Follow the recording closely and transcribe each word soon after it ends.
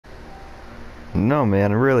No,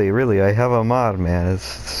 man, really, I have a mod, man.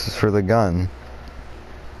 It's for the gun.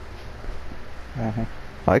 Uh-huh.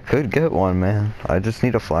 I could get one, man. I just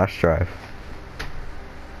need a flash drive.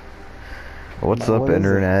 What's up, What is it?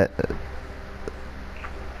 internet?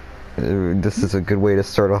 This is a good way to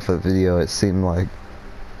start off a video, it seemed like.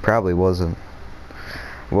 Probably wasn't.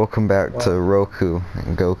 Welcome back to What? Roku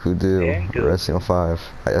and Goku do And Resident Evil Goku.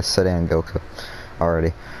 5. I said and Goku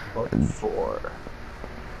already. What for?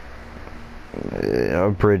 A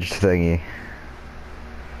bridge thingy.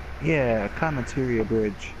 Yeah, Cometeria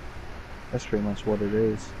Bridge. That's pretty much what it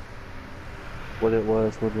is. What it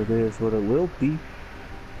was, what it is, what it will be.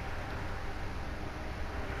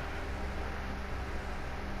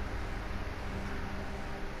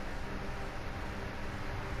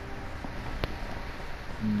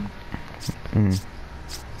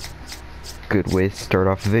 Good way to start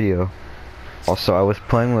off the video. Also, I was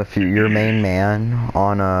playing with your main man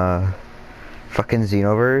on fucking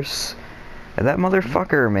Xenoverse, and that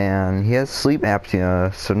motherfucker, man, he has sleep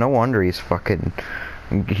apnea, so no wonder he's fucking.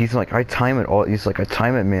 He's like, I time it all. He's like, I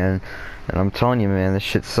time it, man, and I'm telling you, man, this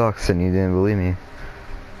shit sucks, and he didn't believe me.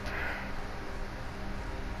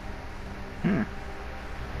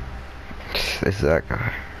 This is that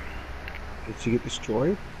guy. Did you get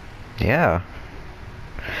destroyed? Yeah.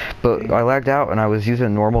 But Damn. I lagged out and I was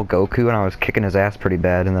using normal Goku and I was kicking his ass pretty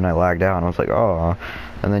bad and then I lagged out and I was like, oh.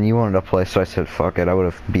 And then you wanted to play, so I said, fuck it, I would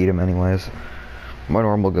have beat him anyways. My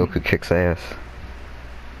normal Goku kicks ass.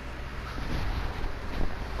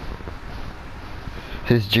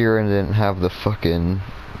 His Jiren didn't have the fucking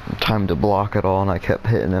time to block at all and I kept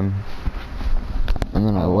hitting him. And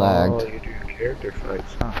then I lagged. Oh, you do character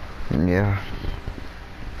fights, huh? Yeah.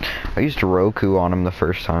 I used Roku on him the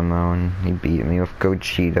first time though, and he beat me with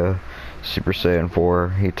Gogeta, Super Saiyan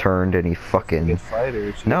 4. He turned and he fucking. Good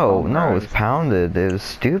fighters. No, it was pounded. It was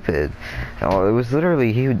stupid. Oh, it was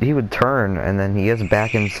literally he would turn and then he has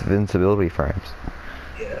back invincibility frames.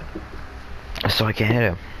 Yeah. So I can't hit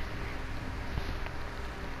him.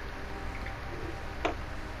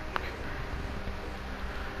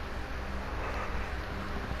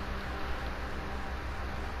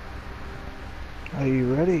 Are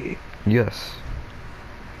you ready? Yes.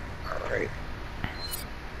 Alright.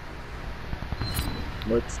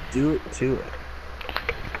 Let's do it to it.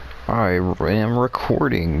 I am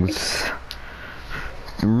recordings.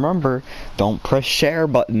 Remember, don't press share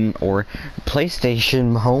button or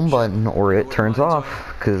PlayStation home button or it turns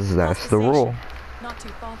off, because that's the rule. Not too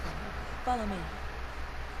far from here. Follow me.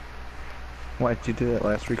 Why'd you do that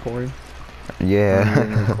last recording? Yeah.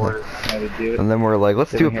 And then we're like,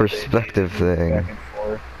 let's do a perspective thing. Back and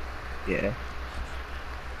forth. Yeah.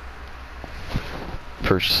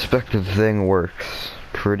 Perspective thing works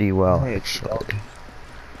pretty well, Hey, it's actually.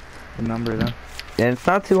 the number then. And it's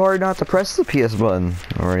not too hard not to press the PS button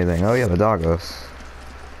or anything. Oh yeah, the doggos.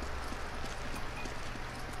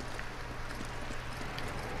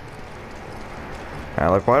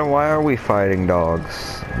 Like, why are we fighting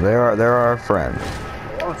dogs? They're our friends.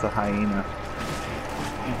 Oh, it's a hyena.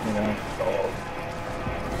 You know, dog.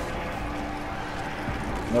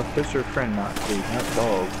 No, fish are friend, not food, not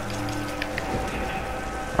dog.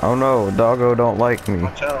 Oh no, doggo don't like me.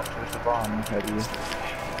 Watch out, there's a bomb ahead of you.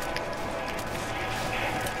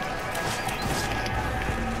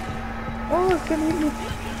 Oh, it's gonna eat me.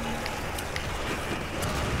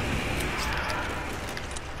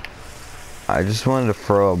 I just wanted to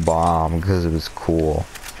throw a bomb because it was cool.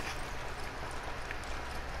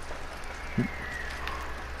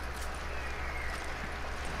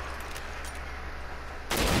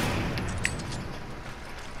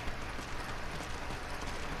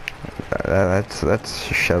 That's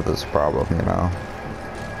Sheva's problem, you know.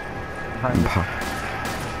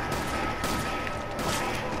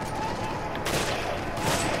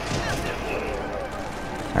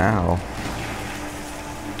 Ow.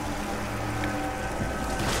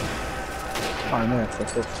 Oh no, I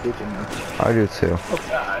feel stupid now. I do too. Oh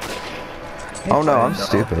god. Oh no, I'm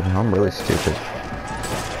stupid. I'm really stupid.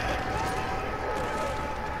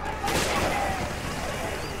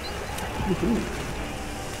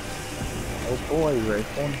 Oh boy,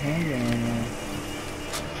 rifle and handgun.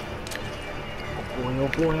 Oh boy, oh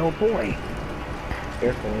boy, oh boy.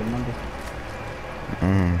 Careful, remember.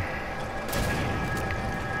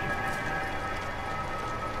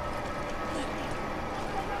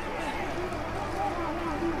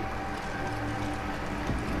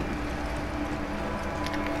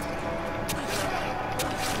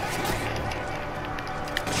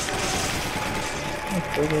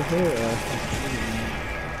 It's over here.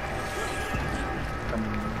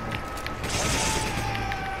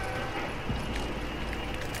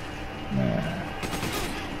 Nah.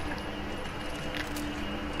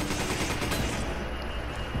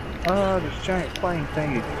 Oh, this giant flying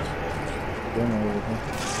thingy.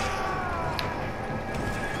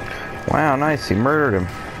 Wow, nice. He murdered him.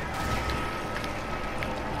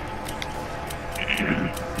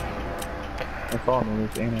 I follow me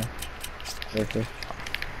with Anna. Right there.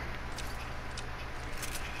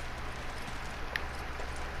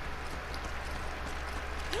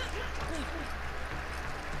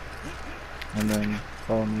 And then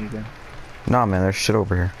follow me again. Nah, man, there's shit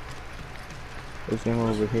over here. There's ammo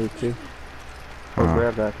over here too. Or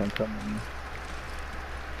grab that and come on me.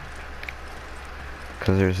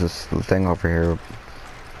 Cause there's this thing over here.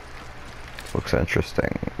 Looks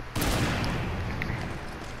interesting.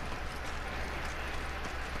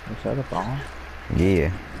 Is that a bomb?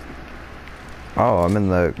 Yeah. Oh, I'm in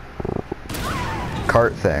the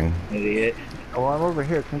cart thing. Idiot. Oh, I'm over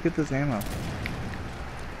here. Come get this ammo.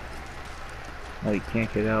 Oh, you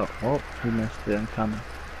can't get out. Oh, we missed it. I'm coming.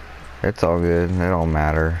 It's all good. It don't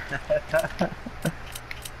matter.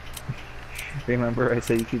 Remember I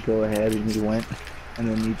said you could go ahead and you went, and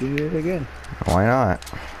then you did it again. Why not?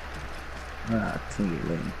 Ah, too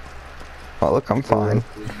lame. Oh, look, I'm fine.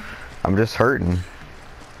 I'm just hurting.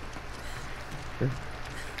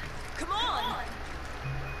 Come on!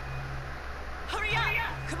 Hurry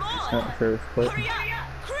up! Come on! Not first, but Hurry up!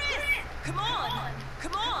 Chris! Come on!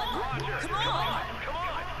 Come on! Come on! Come on!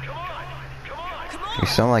 You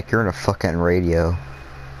sound like you're in a fucking radio.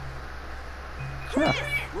 Chris!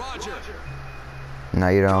 No,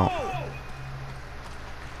 you don't.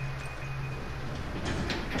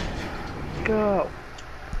 go.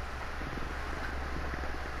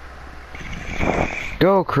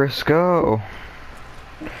 Go, Chris, go.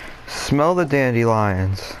 Smell the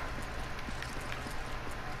dandelions.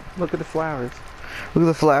 Look at the flowers. Look at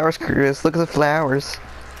the flowers, Chris. Look at the flowers.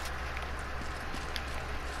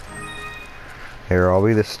 Here, I'll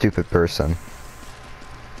be the stupid person.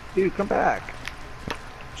 Dude, come back. I'm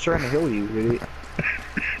trying to heal you, idiot.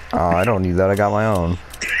 Oh, I don't need that. I got my own.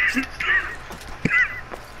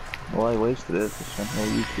 Well, I wasted it to try to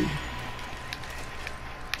heal you too.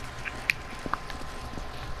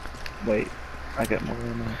 Wait, I got more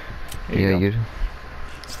ammo. Yeah, you do.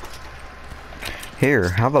 Here,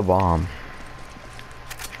 have a bomb.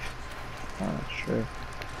 Oh, sure.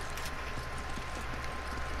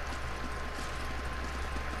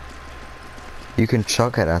 You can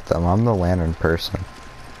chuck it at them. I'm the lantern person.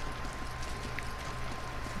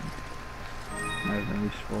 I have no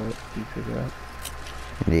use for it. You figure out.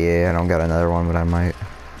 Yeah, I don't got another one, but I might.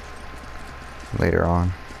 Later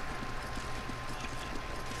on.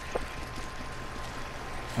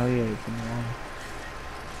 Oh yeah, you can run.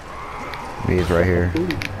 He's right here.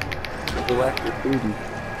 Booty. Go after booty.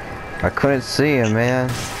 I couldn't see him, man.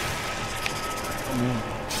 Oh man.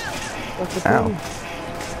 What's the Ow. booty?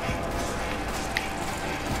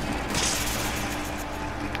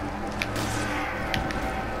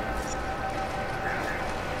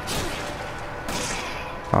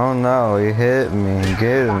 Oh no, he hit me.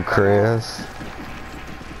 Get him, Chris.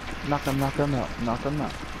 Knock him out. Knock him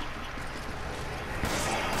out.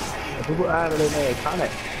 Who out of there,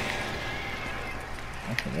 Connect?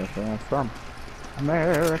 I think that's where I'm from.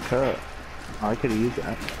 America. Oh, I could have used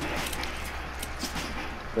that.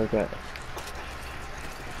 Okay.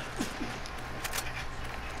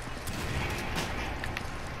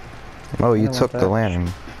 Oh, you don't took want the that. lantern.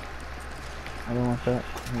 I don't want that.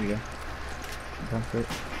 Here you go. Dump it.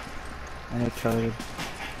 And it's charted.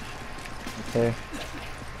 Okay.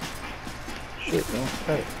 Shit, don't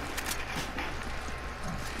cut it.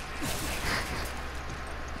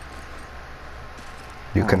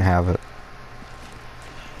 You can have it.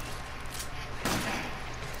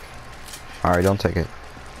 Alright, don't take it.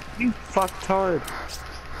 You fucktard.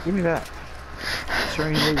 Give me that.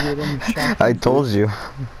 Sure you did any shot. I told you.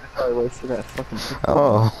 I probably wasted that fucking shit.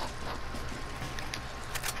 Oh.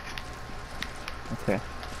 Okay.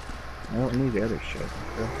 I don't need the other shit.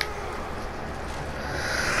 Okay.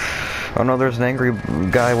 Oh no, there's an angry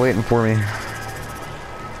guy waiting for me.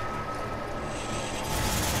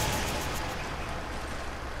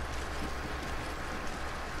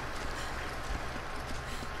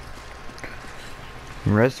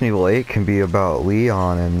 Resident Evil 8 can be about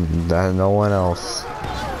Leon and no one else.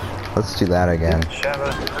 Let's do that again.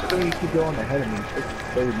 Shava, how come you keep going ahead of me?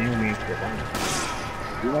 It's so near me.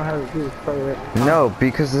 You know how to do this part of it? No,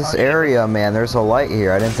 because this area, man, there's a light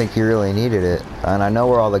here. I didn't think you really needed it. And I know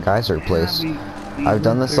where all the guys are placed. I've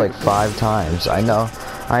done this like 5 times. I know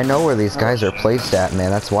where these guys are placed at,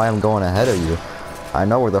 man. That's why I'm going ahead of you. I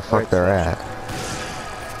know where the fuck they're at.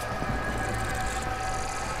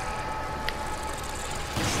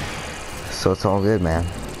 So it's all good, man.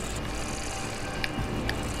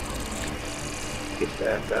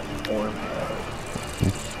 That form.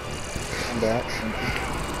 I'm back. Thank you.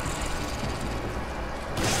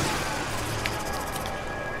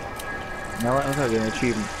 Now let me tell you an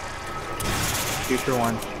achievement. 2 for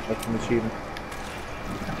 1. That's an achievement.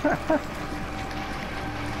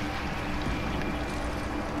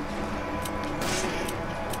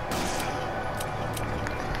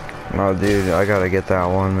 Oh, dude, I gotta get that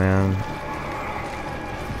one, man.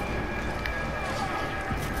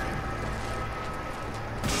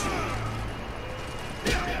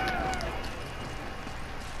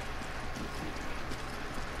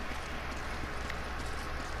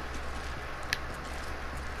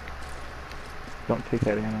 Don't take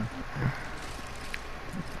that ammo.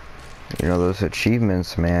 You know, those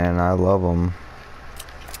achievements, man, I love them.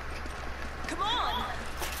 Come on.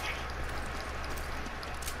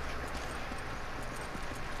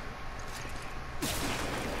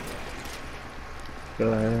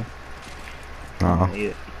 Go ahead. Oh,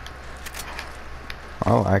 Yeah.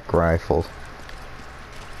 I like rifles.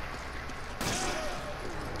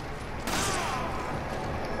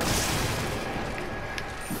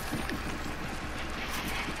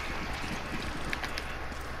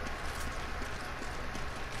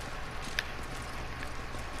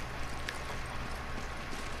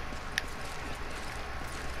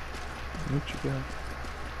 What you got?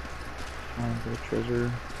 The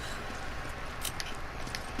treasure.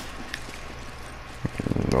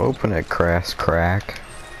 Open it, crass crack.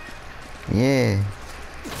 Yeah.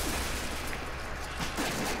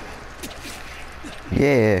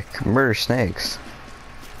 Yeah, murder snakes.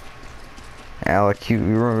 Alec, you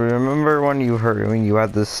remember when you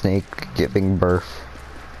had the snake giving birth?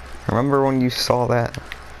 Remember when you saw that?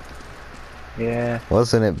 Yeah.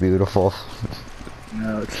 Wasn't it beautiful?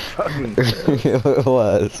 No, it's fucking gross. It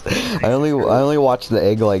was. I only watched the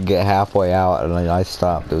egg like get halfway out and I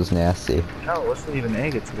stopped. It was nasty. No, it wasn't even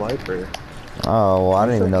egg, it's wiper. Oh, well, I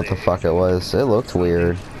didn't even know what the fuck it was. It looked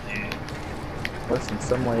weird. Listen,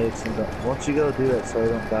 some way it's in the... Won't you go do it so I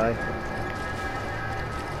don't die?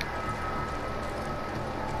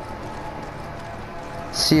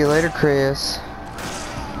 See you later, Chris.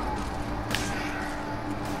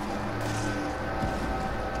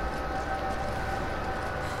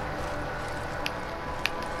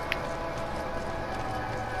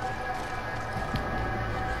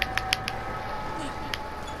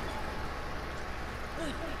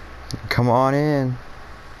 Come on in.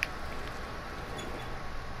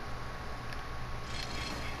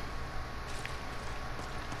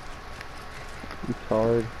 You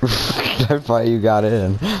card. I thought you got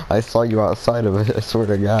in. I saw you outside of it. I swear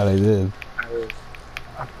to God, I did.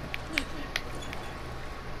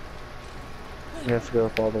 You have to go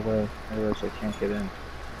up all the way, otherwise I can't get in.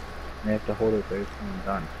 You have to hold it there until I'm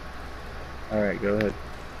done. Alright, go ahead.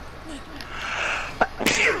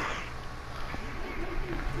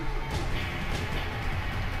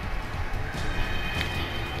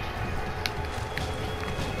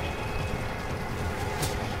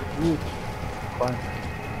 Ooh, fine.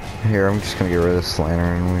 Here, I'm just gonna get rid of this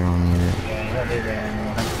lantern. We don't need it. Yeah, you don't need that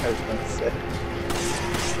anymore. I was gonna say.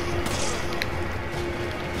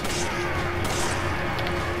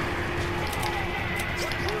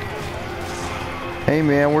 Hey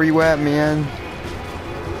man, where you at, man?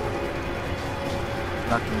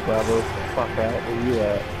 Not gonna grab those the fuck out. Where you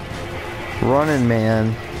at? Running,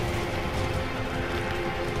 man.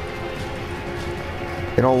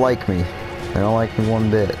 They don't like me. They don't like me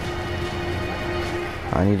one bit.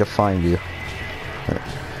 I need to find you.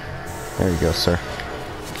 There you go, sir.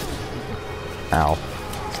 Ow.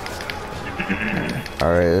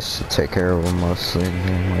 Alright, this should take care of them mostly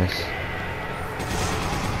anyways.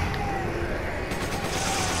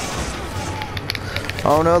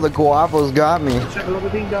 Oh no, the guavos got me. Check a little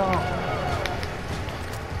ding dong.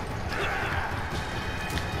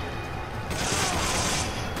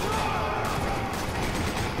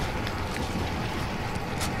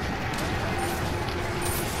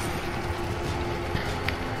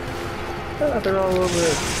 They're all over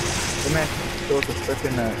it. The match goes to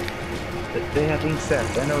frickin' they have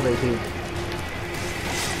insects. I know they do.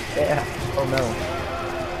 Yeah. Oh no.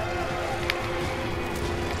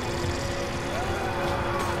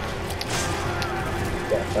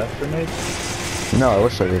 That grenade? No, I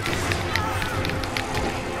wish I did.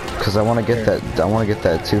 Cause I want to get that. I want to get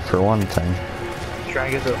that 2-for-1 thing. Try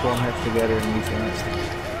and get those one hits together and use that.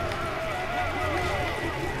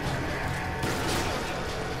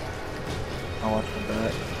 I'll watch my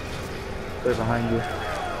back. They're behind you.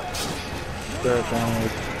 They're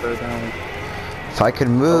downwards. They're downwards. If I could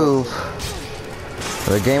move,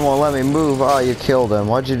 the game won't let me move. Oh, you killed him.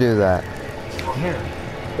 Why'd you do that? Oh, here.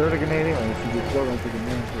 Throw the grenade anyway. You can throw into the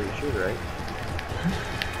grenade for your shooter, right?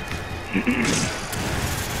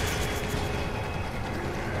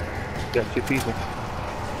 Got 2 people.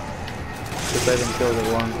 Just let him kill the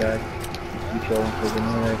one guy. You kill him for the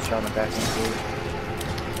grenade, shot him back into it.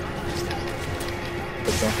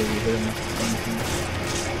 But don't think you hit him with anything.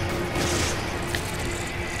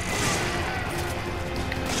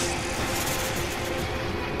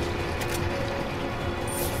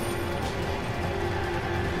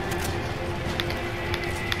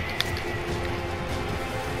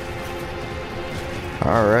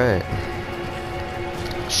 Alright.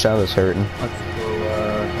 Shell is hurting. Let's go,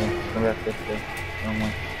 come back this way. One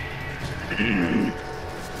more.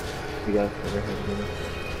 You guys over here together.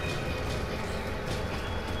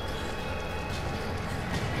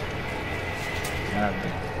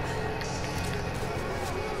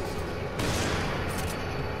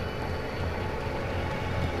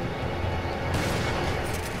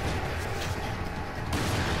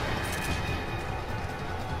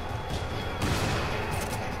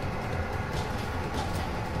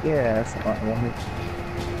 Yeah, that's not what I wanted.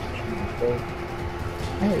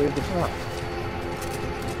 Hey, there's the box.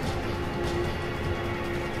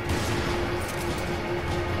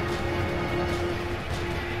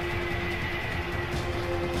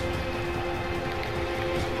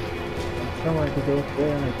 Somewhere to go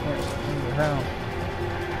there and I can't find how.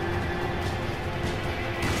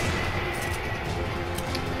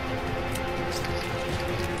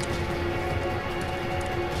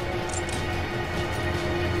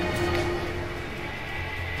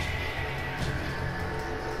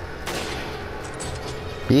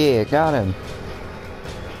 Yeah, got him.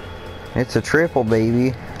 It's a triple,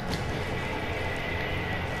 baby.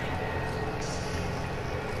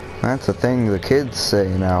 That's the thing the kids say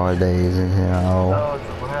nowadays, you know. Oh,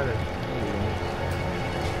 it's a ladder.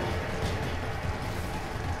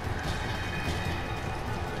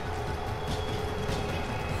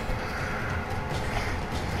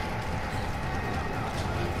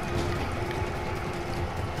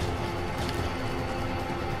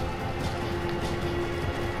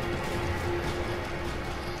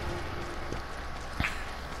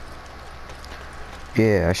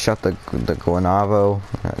 Yeah, I shot the Guanavo,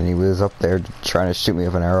 and he was up there trying to shoot me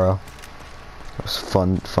with an arrow. It was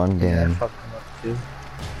fun game. Yeah, I fucked him up too.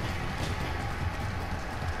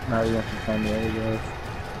 Now you have to find the other guys.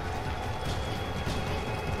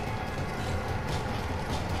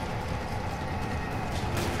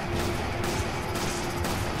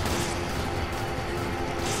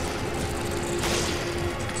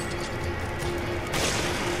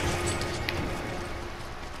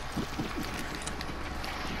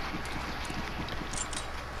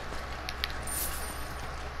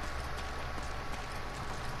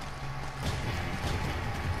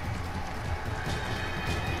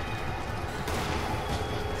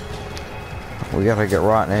 We gotta get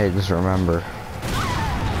rotten eggs, remember.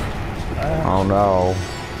 Oh no.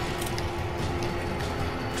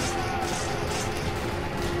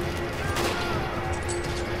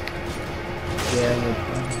 Yeah,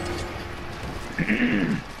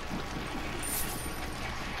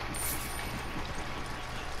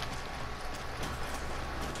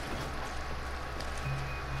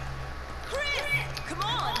 Chris, come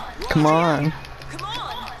on. Come on. Come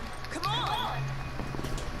on. Come on.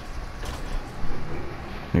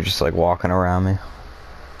 You're just like walking around me.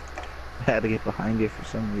 I had to get behind you for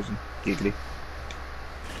some reason. Giggly.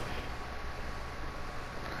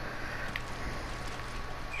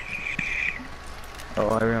 Oh,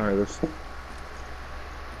 I remember this.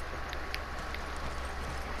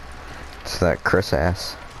 It's that Chris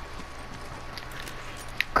ass.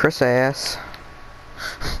 Chris ass.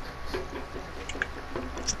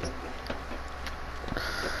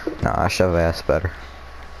 Nah, I shove ass better.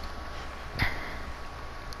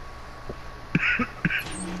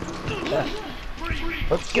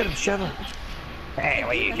 Let's get him, shove him. Hey,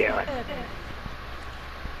 what are you doing?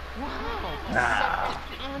 Nah,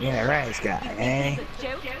 you're a nice guy, eh?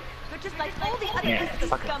 You're just like all the other Yeah, business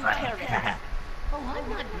fucking scum fine. terrorists. Oh, I'm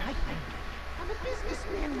not nothing. I'm a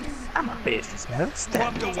businessman, miss. I'm a businessman. Let's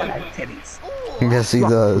stab me till I have titties. Oh, Yes, he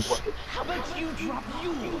does. how about you drop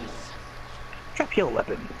yours? Drop your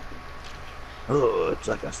weapon. Oh, it's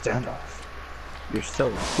like a standoff. You're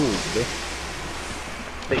so cool, baby.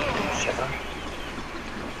 Hey, shut up.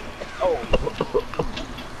 Oh,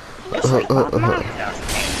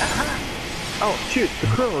 shoot, the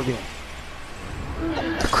crow again.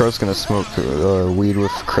 The crow's gonna smoke weed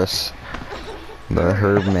with Chris, the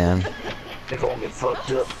herb man. They're gonna get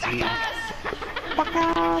fucked up, dude.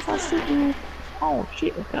 Oh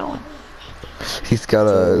shit, we're going. He's got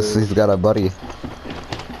a buddy.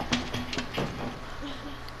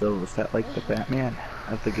 So is that like the Batman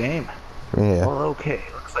of the game? Yeah. Well, okay.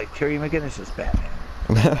 Looks like Terry McGinnis is Batman.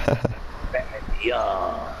 Batman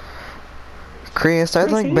Young. Chris, I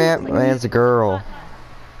think Batman's a girl.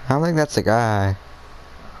 I don't think that's a guy.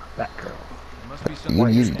 Batgirl. Must be You- something you-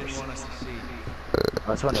 you didn't want us to see. I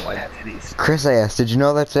was wondering why I had titties. Chris asked, did you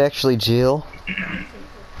know that's actually Jill?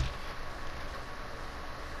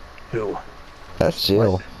 Who? That's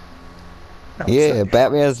Jill. What? No, it's Yeah, not.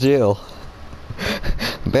 Batman's Jill.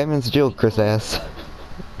 Batman's Jill, Chris asked.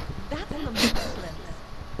 That's the Muslims.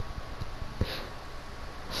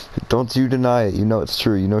 Don't you deny it, you know it's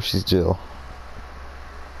true, you know she's Jill.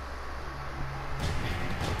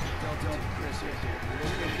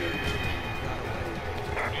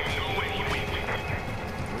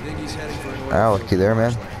 We think he's heading for an Alec, you there,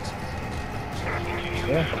 man?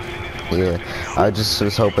 Yeah. Yeah, I just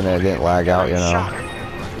was hoping it didn't lag out, you know.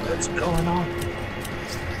 What's going on?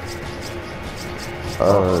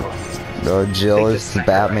 Jill is the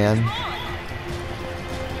Batman.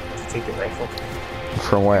 Take the rifle.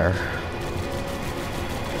 From where?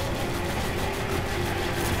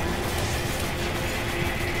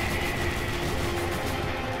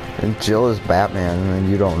 And Jill is Batman, and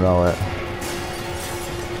you don't know it.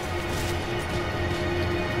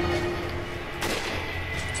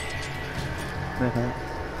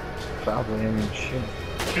 Probably, I mean, shit.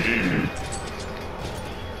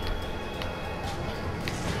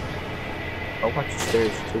 I'll watch the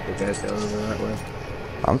stairs to take the guys out over that way.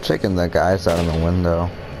 I'm taking the guys out of the window.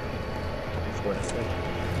 That's what I said.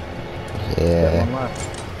 Got Yeah. one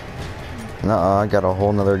left. Nuh-uh, I got a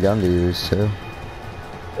whole nother gun to use, too.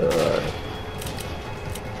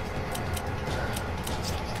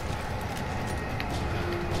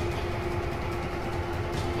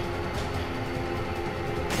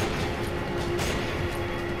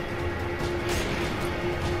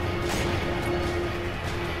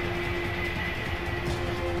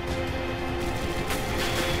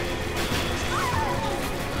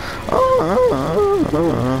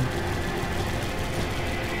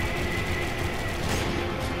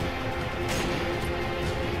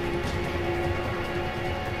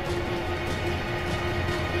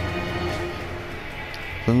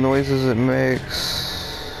 The noises it makes.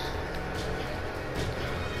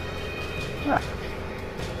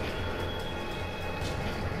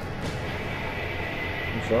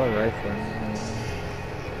 It's all rifle.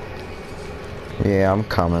 Yeah, I'm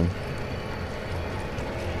coming.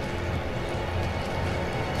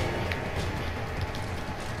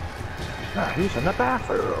 Who's in the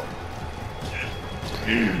bathroom?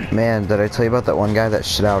 Man, did I tell you about that one guy that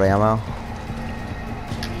shit out ammo?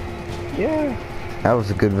 Yeah. That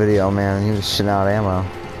was a good video, man. He was shitting out ammo.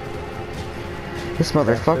 This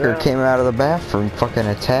motherfucker came out of the bathroom fucking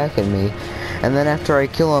attacking me. And then after I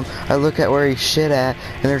kill him, I look at where he shit at,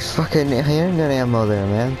 and there's fucking handgun ammo there,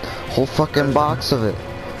 man. Whole fucking box of it.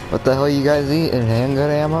 What the hell you guys eating?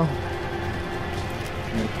 Handgun ammo?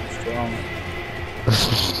 Strong.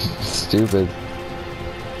 Stupid.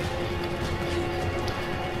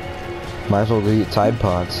 Might as well go eat Tide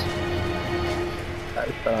Pods.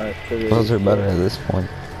 I thought Those are better at this point.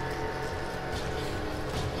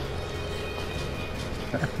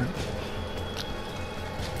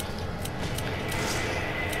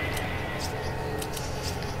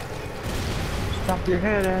 Stomp your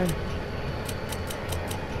head in.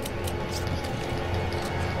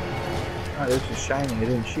 Oh, this is shining. I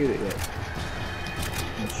didn't shoot it yet.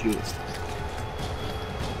 Let's shoot it.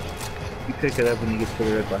 You pick it up when you get to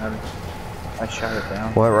the red bottom. I shot it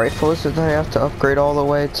down. What rifles did I have to upgrade all the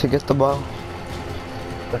way to get the bow?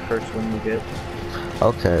 The first one you get.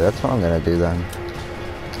 Okay, that's what I'm gonna do then.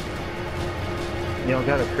 You don't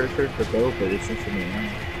got a cursor for bow, but it's instantly on.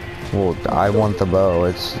 Well, I want the bow.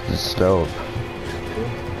 It's dope.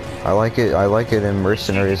 I like it. I like it in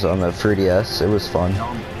Mercenaries on the 3DS. It was fun.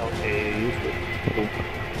 Okay, use it. Cool.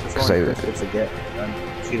 It's Cause only Chris to get.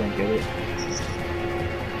 She don't get it.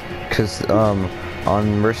 Cause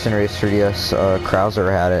on Mercenaries 3DS,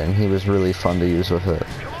 Krauser had it, and he was really fun to use with it.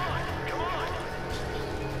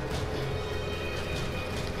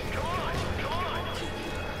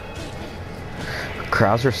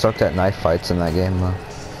 Krauser sucked at knife fights in that game, though.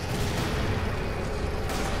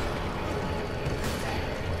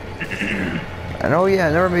 And oh yeah,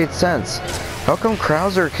 it never made sense. How come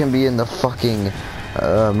Krauser can be in the fucking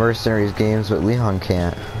Mercenaries games, but Leon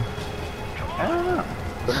can't? I don't know.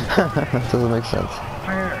 Doesn't make sense.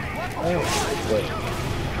 Oh,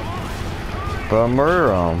 But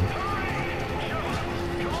murder him.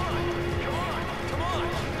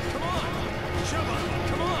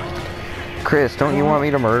 Chris, don't you want me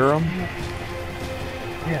to murder him?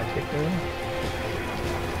 yeah, take that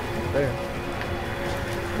there.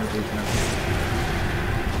 No, there's nothing.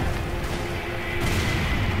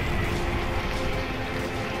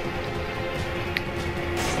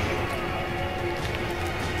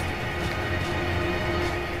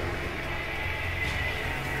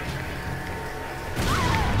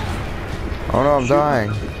 Oh no, I'm Shoot.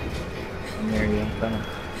 dying. I'm near you, I'm coming.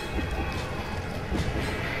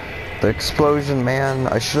 The explosion, man.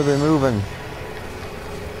 I should have been moving.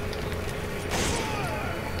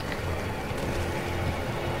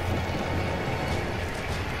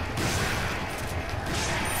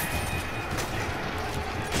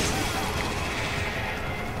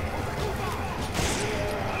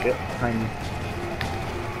 Get behind me.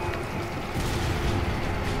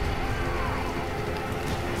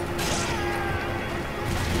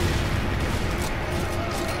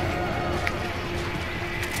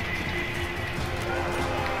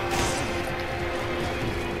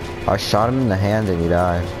 I shot him in the hand and he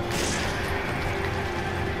died.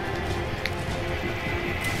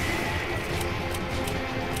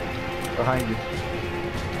 Behind you.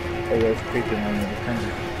 Hey, there's creeping on me. Behind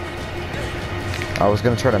you. I was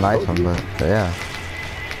gonna try to knife him, but yeah.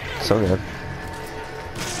 So good.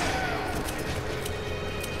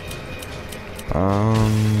 Oh,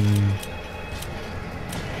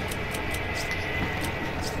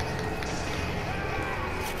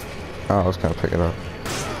 I was gonna pick it up.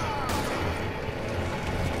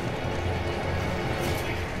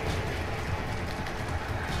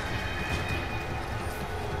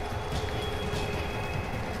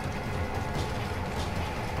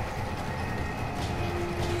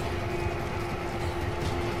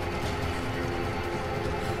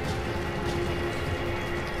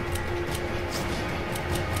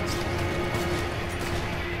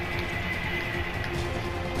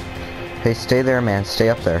 Hey, stay there, man. Stay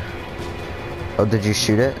up there. Oh, did you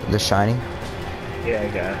shoot it? The shiny? Yeah, I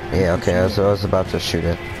got it. Yeah, okay. I was about to shoot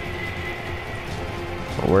it.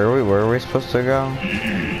 Where are we supposed to go?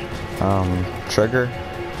 Trigger?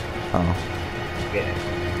 Oh. Yeah.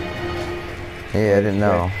 Yeah, I didn't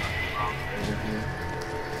know.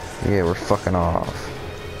 Yeah, we're fucking off.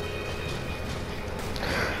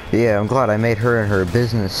 Yeah, I'm glad I made her in her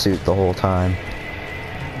business suit the whole time.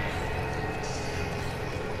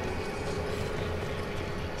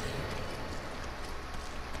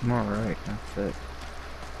 I'm alright, that's it.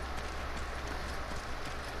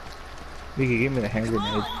 You can give me the hand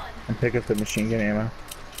grenade and pick up the machine gun ammo.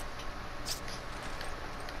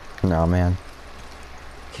 No, man.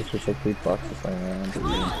 It's just like these boxes lying around, but you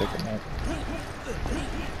can pick them up.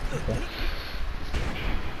 Okay.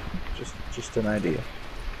 Just an idea.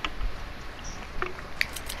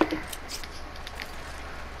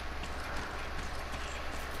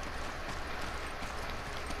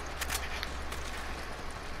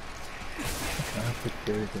 I'll put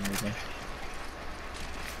the grenade in.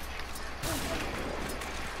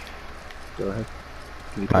 Go ahead.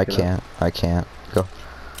 Can you pick it up? I can't.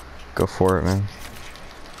 Go for it, man.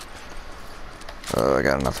 Oh, I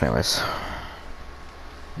got enough anyways.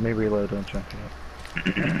 Maybe reload, don't jump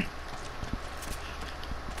it.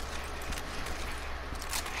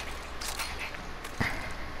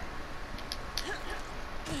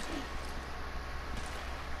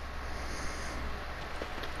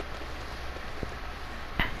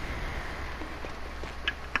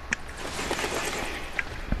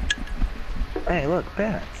 Hey, look,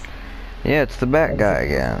 bats. Yeah, it's the bat guy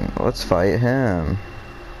again. Let's fight him.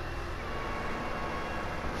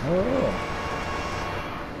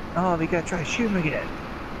 Oh, we gotta try to shoot him again.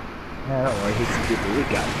 Yeah, don't worry, he's stupid. We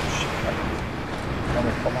got this shit. I'm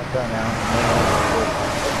gonna pull my gun out.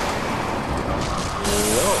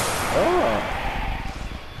 Oh.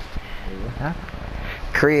 What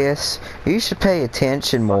happened? Chris, you should pay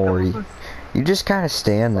attention more. You just kind of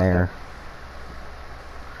stand there.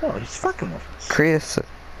 Oh, he's fucking with us. Chris,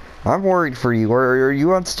 I'm worried for you. Are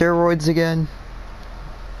you on steroids again?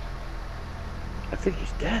 I think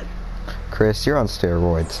he's dead. Chris, you're on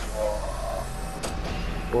steroids.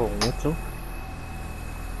 Whoa, what's up?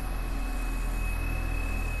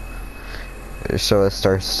 So it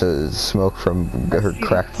starts to smoke from her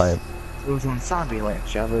crack pipe. It was on Zombie Land,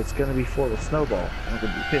 Java. It's gonna be full of snowball. I'm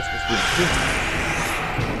gonna be pissed this week.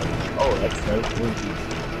 Oh, that's no.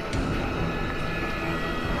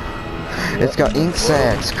 It's got ink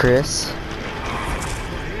sacs, Chris.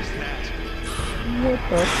 What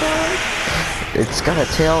the fuck? It's got a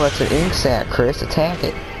tail that's an ink sac, Chris. Attack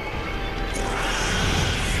it.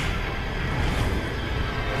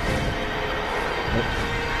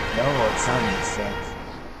 No, it's Zombie sex.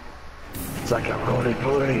 It's like a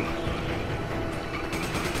roly-poly.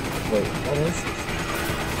 Wait, what is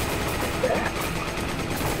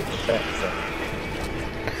this? bat stuff.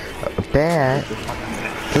 A bat?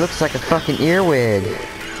 It looks like a fucking earwig.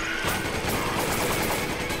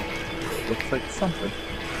 Looks like something.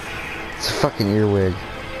 It's a fucking earwig.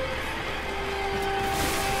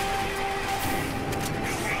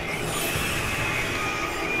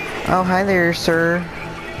 Oh, hi there, sir.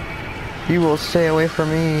 You will stay away from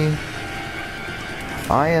me.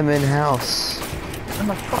 I am in house. I'm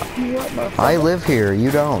gonna fuck you up, motherfucker. I live here.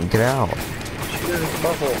 You don't. Get out. Shoot his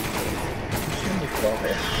butthole. Shoot his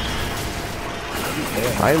butthole.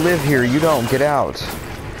 I live here. You don't. Get out.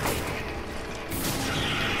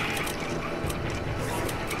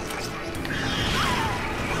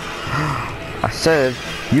 I said,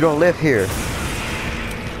 you don't live here.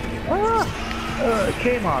 Ah! It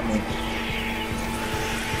came on me.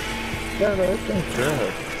 Yeah, that thing's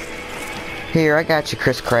good. Here, I got you,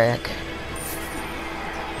 Chris Crack.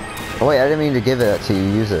 Oh wait, I didn't mean to give it to you.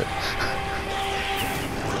 Use it.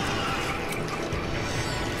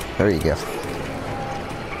 There you go.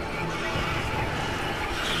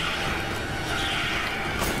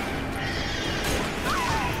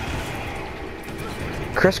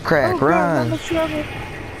 Chris Crack, run! You got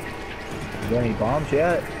any bombs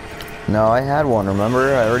yet? No, I had one,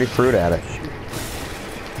 remember? I already threw it at it.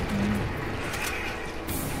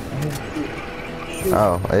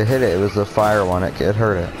 Oh, it hit it. It was the fire one. It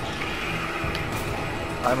hurt it.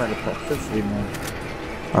 I'm at a toxicity, man.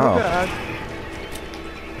 Oh. God.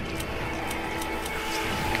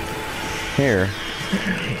 Here.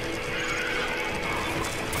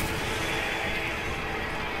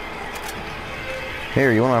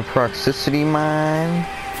 Here, you want a proxicity mine?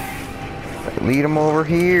 Lead them over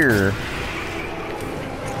here.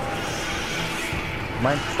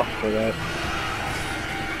 Might fuck for that.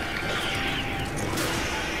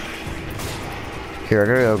 Here, I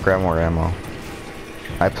gotta go grab more ammo.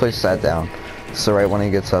 I placed that down. So right when he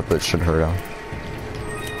gets up, it should hurt him.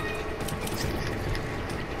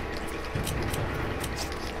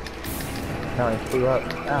 Now I flew up.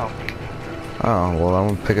 Ow. Oh, well,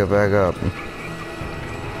 I'm gonna pick it back up.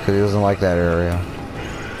 Because he doesn't like that area.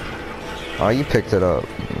 Oh, you picked it up.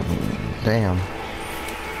 Damn.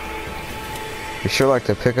 You sure like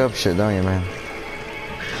to pick up shit, don't you, man?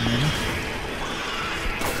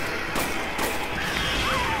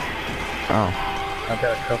 Oh. I've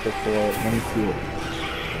got a couple for it. Let me see it.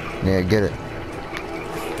 Yeah, get it.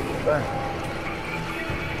 Bang.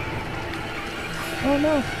 Oh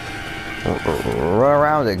no. Run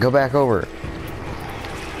around it. Go back over it.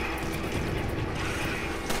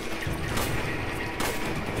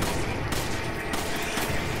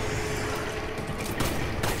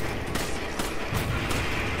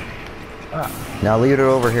 Ah. Now lead it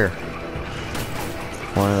over here.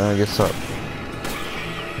 When it gets up.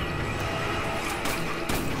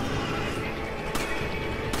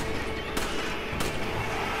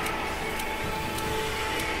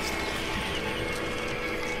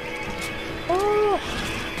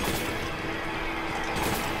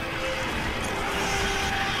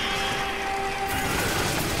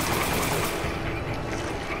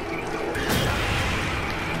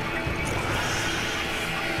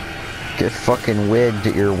 Get fucking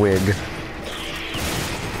wigged, earwig.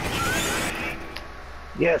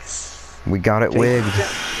 Yes. We got it wigged.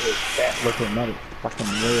 Fat looking motherfucking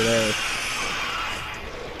weird ass.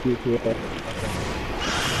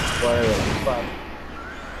 Whatever the fuck.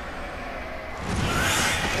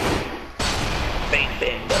 Bang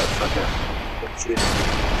bang, motherfucker. Let's shoot it.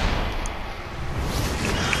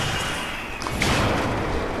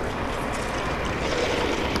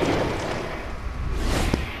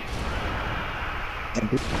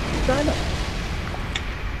 China.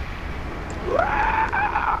 Wow.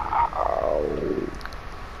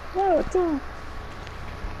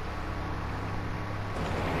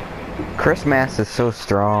 Chris Mass is so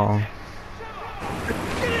strong.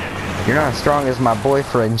 You're not as strong as my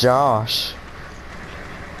boyfriend Josh.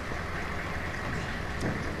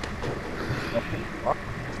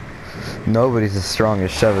 Nobody's as strong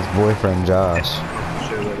as Cheva's boyfriend Josh.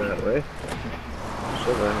 Sure we're that way.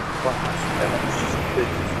 Sure we're fuck.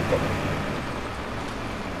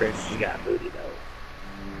 Chris, she got booty though.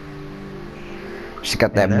 She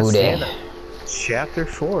got that And that's booty. the end of Chapter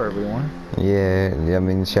 4, everyone. Yeah, I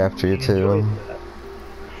mean chapter 2. Enjoyed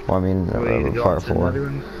Well, I mean that. Ready to go part on to 4. another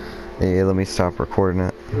one? Yeah, let me stop recording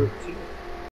it. Two.